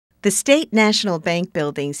The State National Bank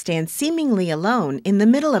building stands seemingly alone in the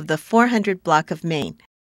middle of the 400 block of Main.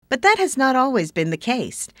 But that has not always been the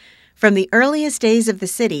case. From the earliest days of the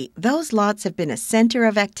city, those lots have been a center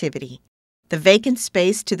of activity. The vacant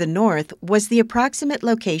space to the north was the approximate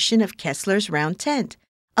location of Kessler's Round Tent,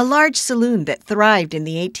 a large saloon that thrived in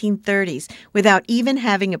the 1830s without even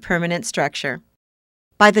having a permanent structure.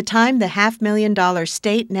 By the time the $500,000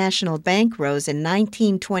 State National Bank rose in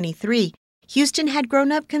 1923, Houston had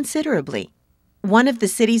grown up considerably. One of the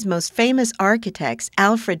city's most famous architects,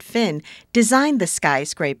 Alfred Finn, designed the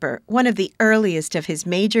skyscraper, one of the earliest of his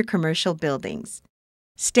major commercial buildings.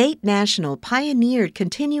 State National pioneered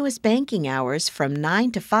continuous banking hours from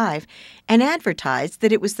 9 to 5 and advertised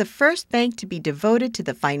that it was the first bank to be devoted to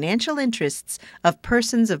the financial interests of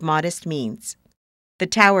persons of modest means. The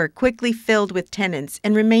tower quickly filled with tenants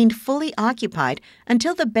and remained fully occupied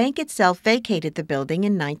until the bank itself vacated the building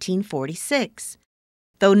in 1946.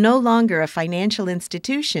 Though no longer a financial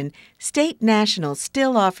institution, State National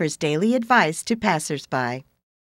still offers daily advice to passersby.